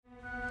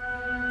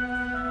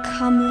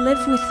Come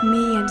live with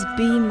me and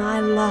be my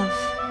love,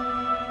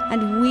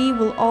 and we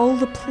will all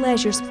the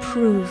pleasures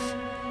prove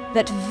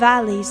that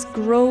valleys,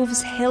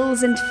 groves,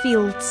 hills and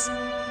fields,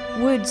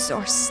 woods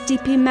or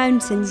steepy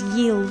mountains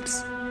yield.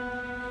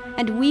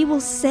 And we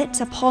will sit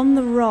upon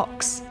the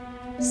rocks,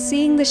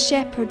 seeing the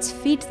shepherds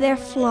feed their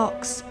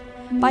flocks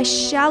by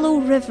shallow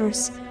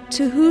rivers,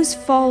 to whose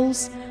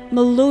falls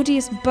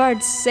melodious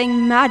birds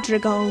sing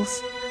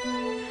madrigals.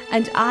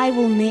 And I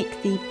will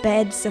make thee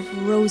beds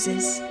of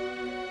roses,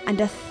 and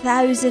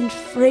 1,000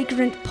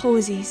 fragrant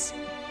posies,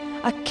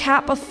 a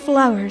cap of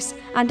flowers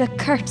and a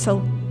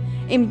kirtle,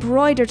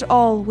 embroidered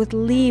all with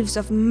leaves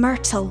of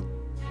myrtle,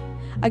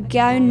 a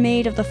gown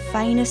made of the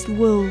finest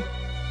wool,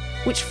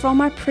 which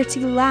from our pretty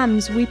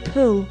lambs we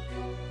pull,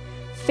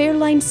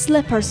 fair-lined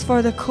slippers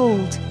for the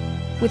cold,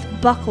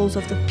 with buckles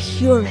of the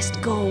purest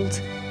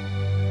gold,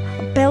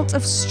 a belt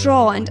of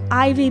straw and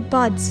ivy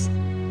buds,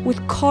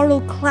 with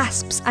coral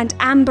clasps and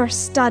amber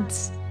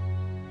studs.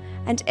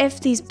 And if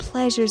these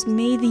pleasures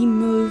may thee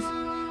move,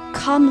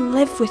 come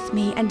live with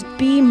me and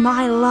be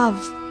my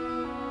love.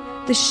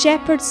 The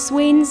shepherd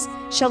swains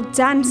shall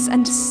dance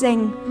and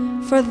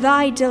sing for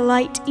thy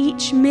delight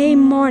each May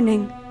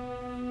morning.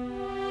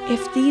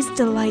 If these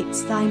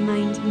delights thy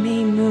mind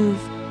may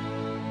move,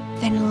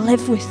 then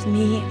live with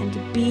me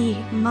and be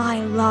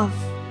my love.